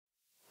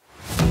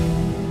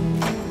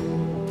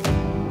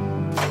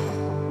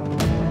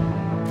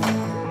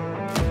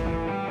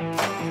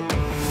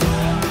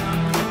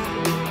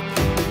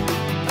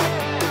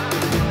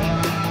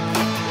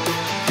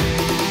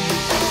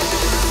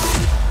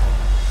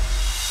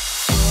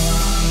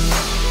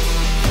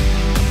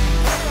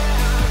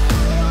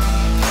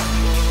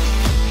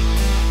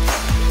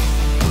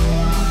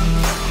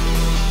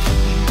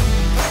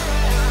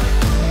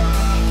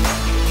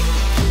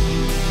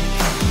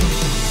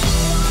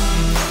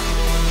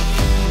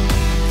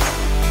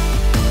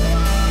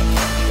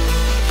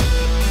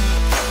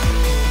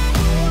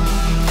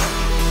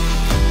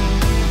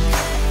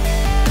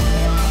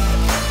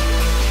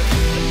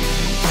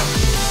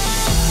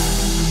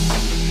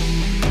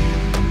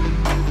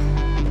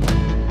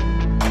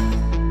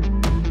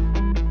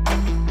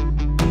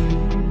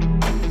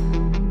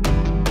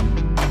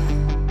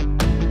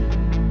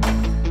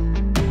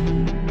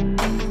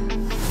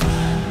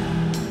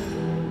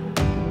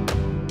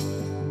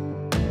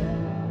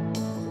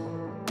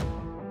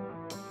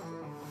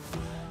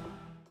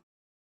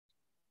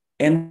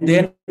And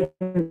then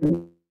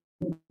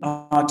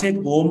I'll take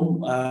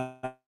home,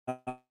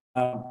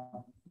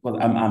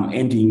 well, I'm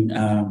ending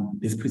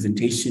this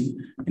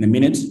presentation in a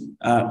minute.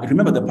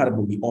 Remember the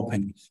parable we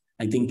opened.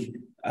 I think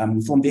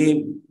from there,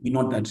 we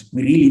know that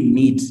we really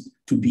need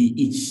to be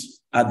each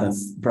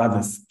other's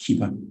brother's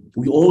keeper.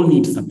 We all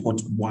need to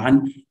support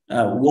one. We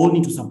all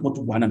need to support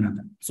one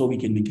another so we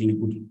can maintain a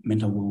good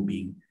mental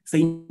well-being.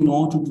 Say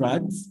no to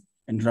drugs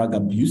and drug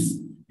abuse,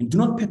 and do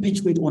not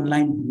perpetuate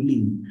online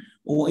bullying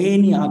or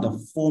any other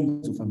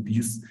forms of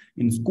abuse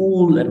in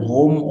school, at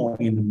home, or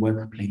in the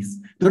workplace.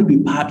 Don't be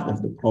part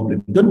of the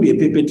problem. Don't be a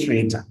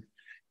perpetrator.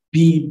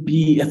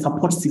 Be a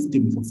support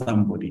system for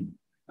somebody,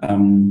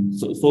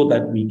 so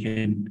that we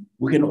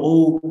can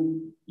all,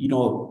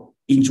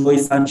 enjoy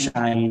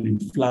sunshine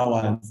and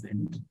flowers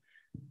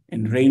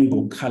and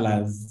rainbow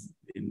colors,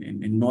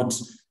 and not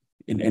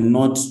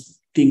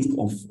think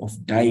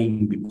of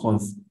dying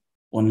because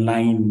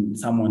online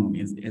someone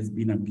has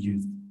been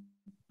abused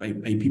by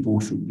people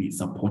who should be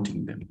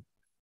supporting them.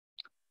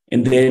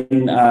 And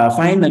then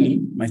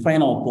finally, my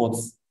final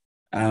thoughts,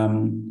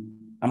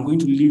 I'm going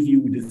to leave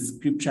you with the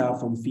scripture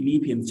from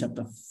Philippians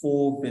chapter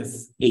 4,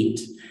 verse 8,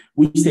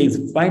 which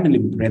says, finally,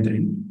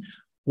 brethren,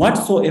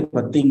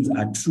 whatsoever things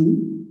are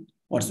true,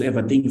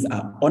 whatsoever things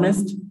are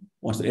honest,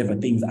 whatsoever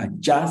things are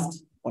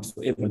just,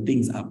 whatsoever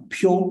things are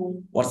pure,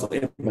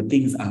 whatsoever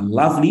things are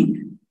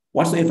lovely,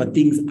 whatsoever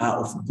things are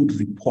of good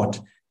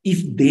report,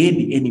 if there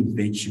be any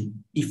virtue,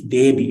 if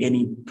there be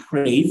any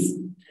praise,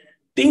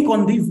 think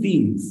on these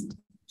things.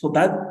 So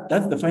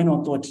that's the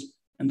final thought.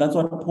 And that's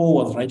what Paul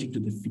was writing to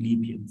the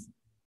Philippians.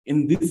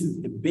 And this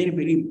is a very,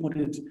 very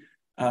important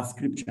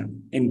scripture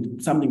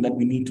and something that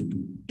we need to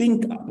do.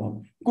 Think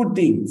about good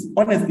things,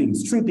 honest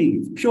things, true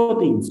things, pure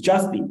things,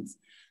 just things,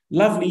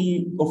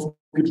 lovely, of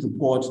good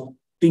report,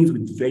 things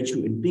with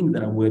virtue, and things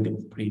that are worthy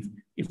of praise.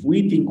 If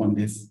we think on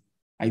this,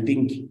 I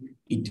think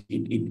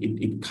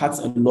it cuts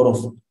a lot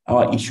of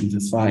our issues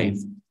as far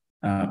as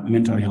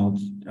mental health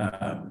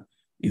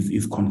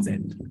is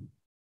concerned.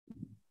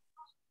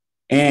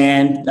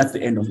 And that's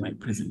the end of my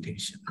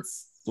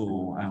presentations.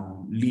 So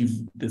I'll leave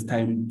this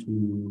time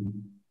to,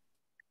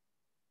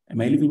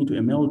 am I leaving it to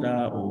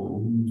Imelda or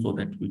whom, so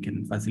that we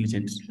can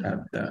facilitate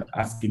the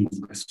asking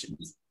of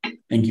questions?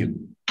 Thank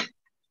you.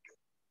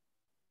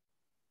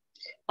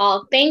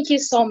 Oh, thank you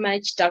so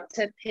much,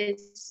 Dr.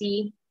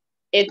 Percy.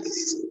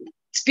 It's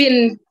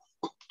been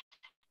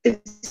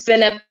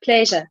a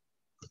pleasure.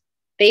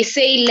 They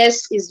say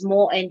less is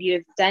more, and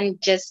you've done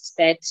just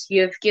that.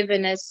 You have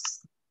given us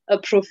a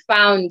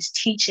profound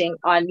teaching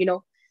on,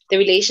 the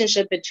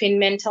relationship between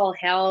mental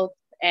health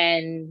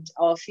and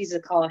our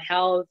physical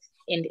health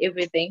and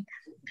everything.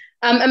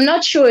 I'm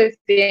not sure if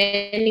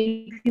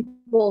any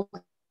people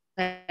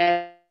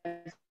have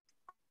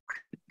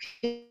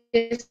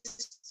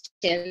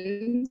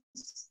questions.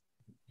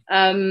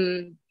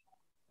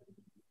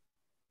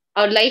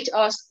 I would like to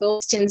ask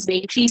those questions.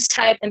 Please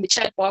type in the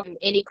chat box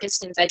any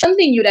questions.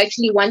 Something you'd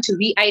actually want to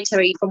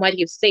reiterate from what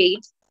you've said,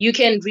 you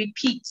can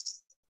repeat.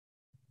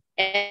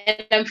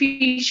 And I'm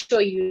pretty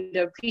sure you'd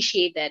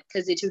appreciate that,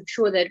 because it would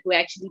show that we're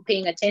actually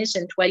paying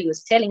attention to what he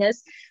was telling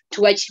us,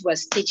 to what he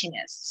was teaching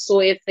us. So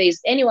if there's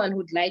anyone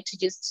who'd like to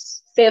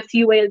just say a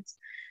few words,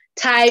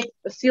 type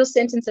a few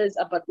sentences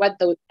about what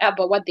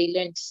they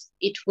learned,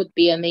 it would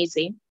be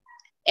amazing.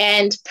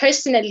 And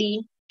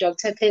personally,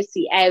 Dr.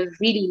 Percy, I've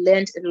really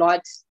learned a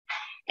lot.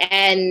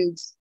 And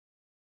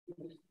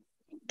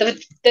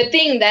the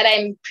thing that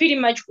I'm pretty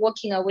much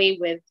walking away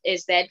with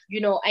is that,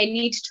 I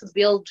need to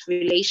build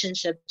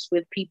relationships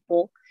with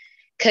people,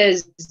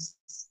 because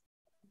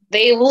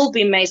they will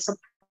be my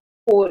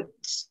support.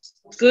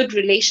 Good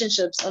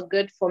relationships are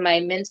good for my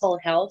mental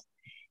health,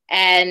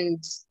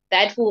 and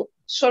that will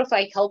sort of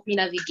help me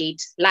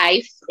navigate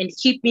life and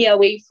keep me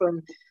away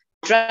from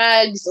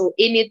drugs or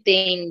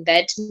anything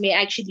that may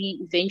actually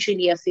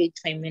eventually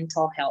affect my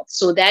mental health.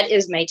 So that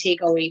is my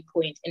takeaway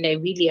point, and I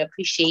really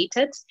appreciate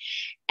it.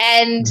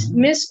 And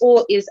Miss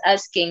O is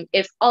asking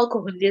if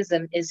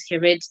alcoholism is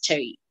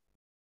hereditary.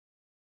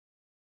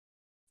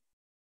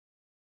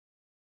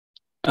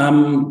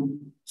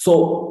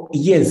 So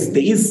yes,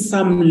 there is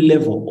some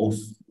level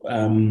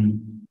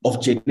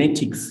of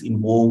genetics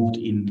involved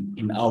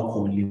in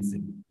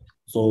alcoholism.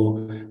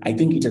 So I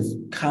think it has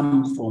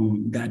come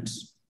from that.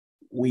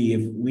 We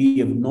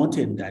have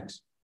noted that,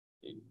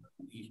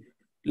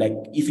 like,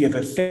 if you have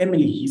a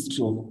family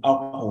history of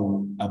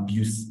alcohol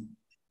abuse,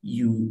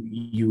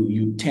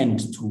 you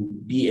tend to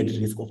be at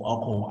risk of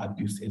alcohol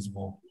abuse as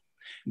well.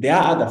 There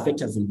are other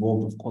factors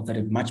involved, of course, that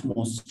have much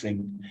more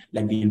strength,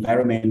 like the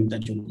environment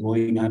that you're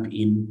growing up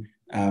in,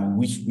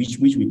 which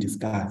we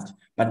discussed.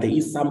 But there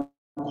is some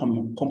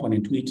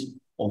component to it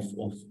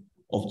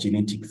of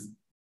genetics.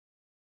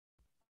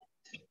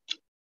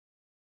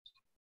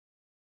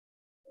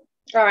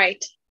 All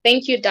right.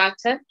 Thank you,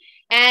 doctor.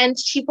 And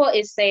Shipo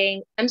is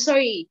saying, I'm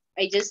sorry,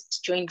 I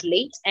just joined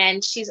late.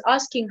 And she's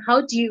asking, how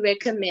do you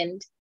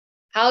recommend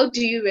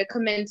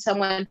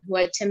someone who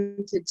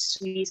attempted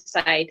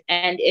suicide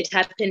and it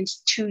happened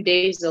 2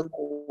 days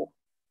ago?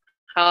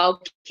 How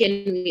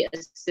can we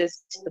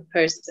assist the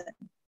person?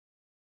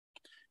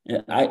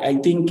 I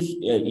think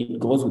it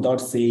goes without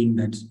saying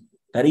that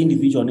that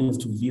individual needs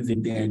to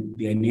visit their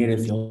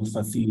nearest health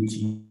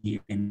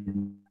facility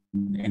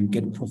and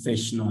get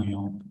professional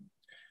help.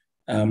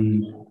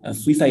 A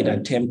suicide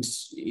attempt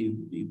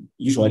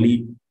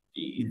usually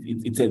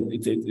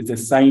it's a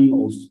sign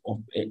of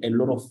a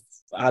lot of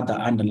other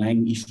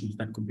underlying issues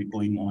that could be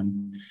going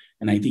on,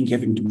 and I think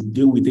having to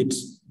deal with it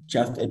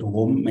just at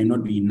home may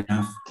not be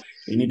enough.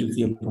 They need to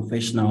see a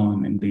professional,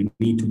 and they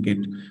need to get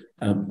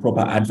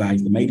proper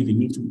advice. They might even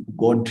need to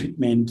go on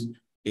treatment,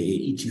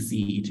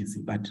 etc.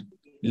 But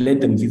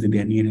let them visit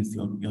their nearest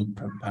health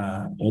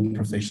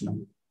professional.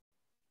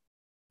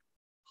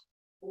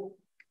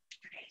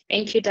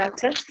 Thank you,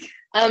 Doctor.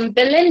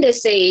 Belinda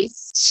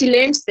says she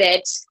learns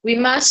that we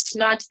must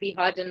not be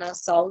hard on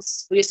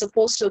ourselves. We're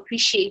supposed to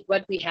appreciate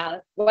what we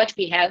have,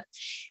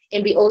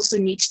 and we also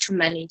need to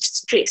manage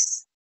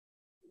stress.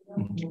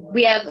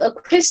 We have a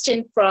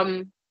question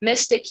from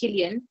Mr.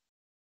 Killian.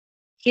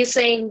 He's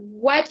saying,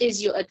 what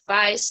is your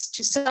advice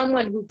to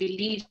someone who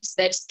believes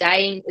that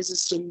dying is a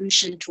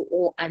solution to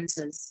all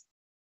answers?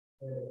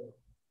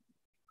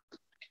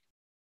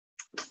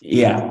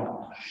 Yeah,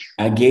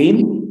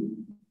 again,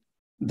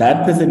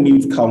 that person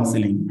needs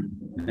counseling.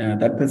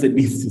 That person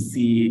needs to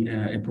see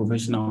a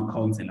professional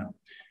counselor.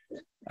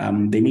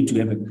 They need to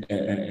have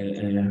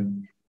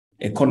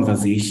a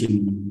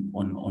conversation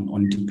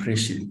on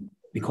depression,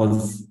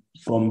 because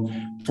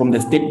from the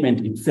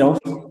statement itself,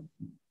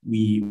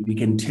 we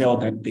can tell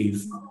that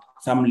there's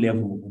some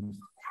level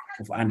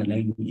of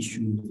underlying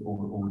issues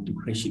or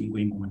depression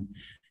going on.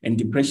 And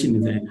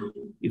depression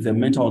is a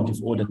mental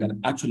disorder that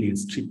actually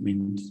has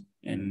treatment,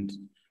 and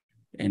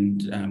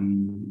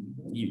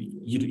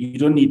you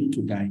don't need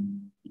to die.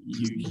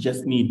 You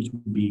just need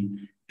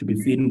to be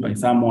seen by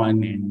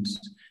someone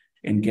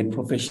and get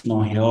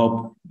professional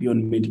help, be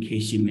on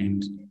medication,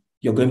 and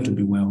you're going to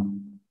be well.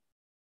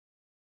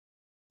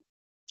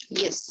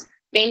 Yes,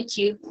 thank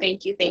you.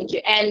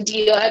 And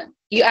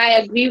I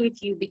agree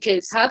with you,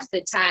 because half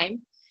the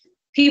time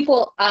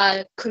people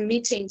are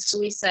committing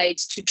suicide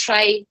to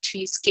try to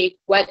escape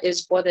what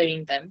is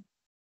bothering them,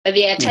 but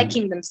they're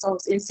attacking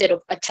themselves instead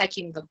of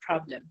attacking the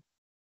problem.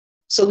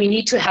 So we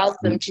need to help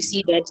them to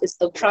see that it's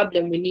the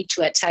problem we need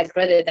to attack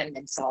rather than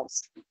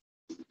themselves.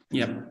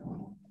 Yep.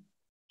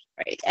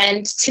 Right.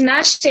 And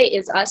Tinashe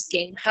is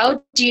asking,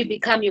 how do you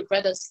become your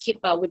brother's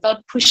keeper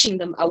without pushing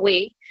them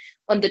away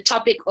on the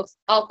topic of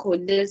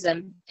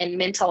alcoholism and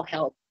mental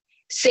health?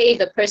 Say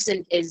the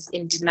person is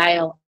in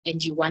denial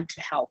and you want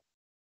to help.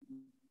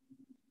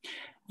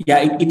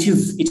 Yeah, it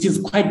is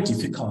quite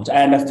difficult.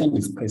 I understand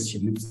this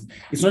question.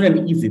 It's not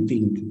an easy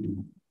thing to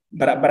do.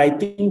 But I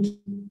think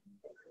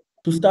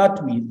to start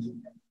with,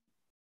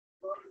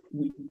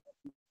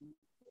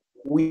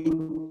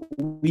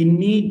 we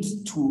need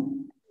to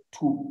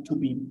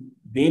be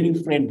very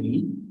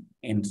friendly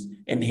and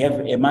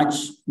have a much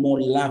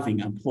more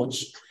loving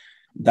approach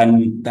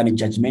than a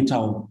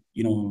judgmental.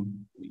 You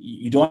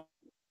don't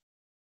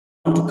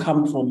want to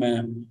come from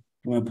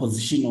a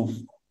position of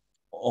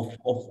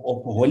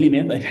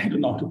holiness. I don't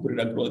know how to put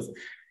it across.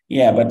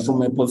 Yeah, but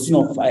from a position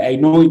of I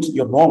know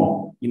you're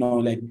wrong.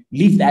 Like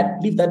leave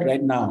that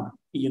right now.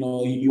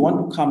 You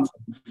want to come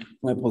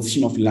from a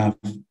position of love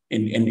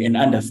and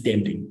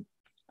understanding.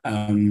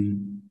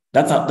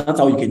 That's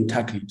how you can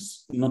tackle it.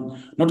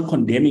 Not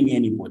condemning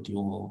anybody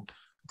or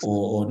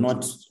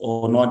not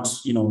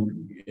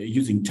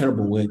using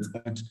terrible words,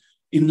 but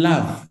in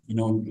love.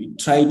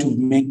 Try to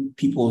make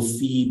people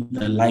see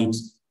the light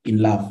in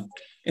love,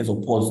 as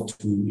opposed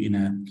to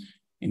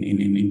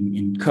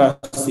in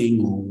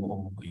cursing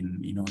or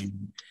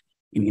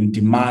in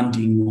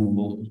demanding,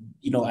 or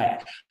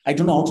I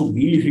don't know how to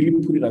really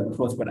put it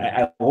across, but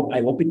I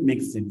hope it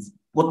makes sense.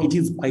 But it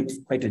is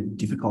quite a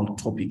difficult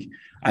topic,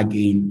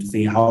 again, to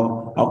say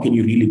how can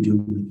you really deal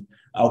with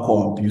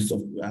alcohol abuse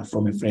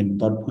from a friend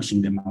without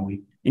pushing them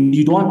away. And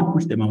you don't want to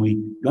push them away.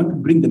 You want to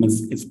bring them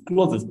as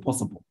close as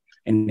possible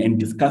and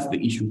discuss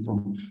the issue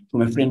from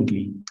a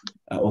friendly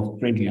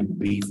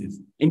basis.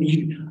 And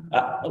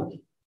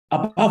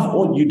above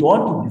all, you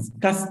don't want to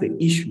discuss the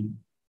issue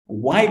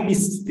while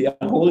they are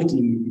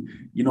holding,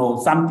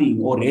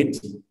 something already,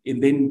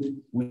 and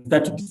then we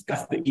start to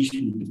discuss the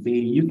issue to say,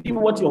 you see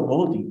what you're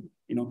holding.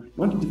 You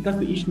want to discuss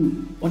the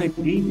issue on a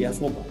day they are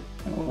sober,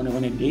 on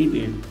a day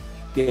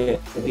they're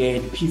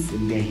at peace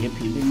and they're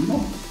happy. Then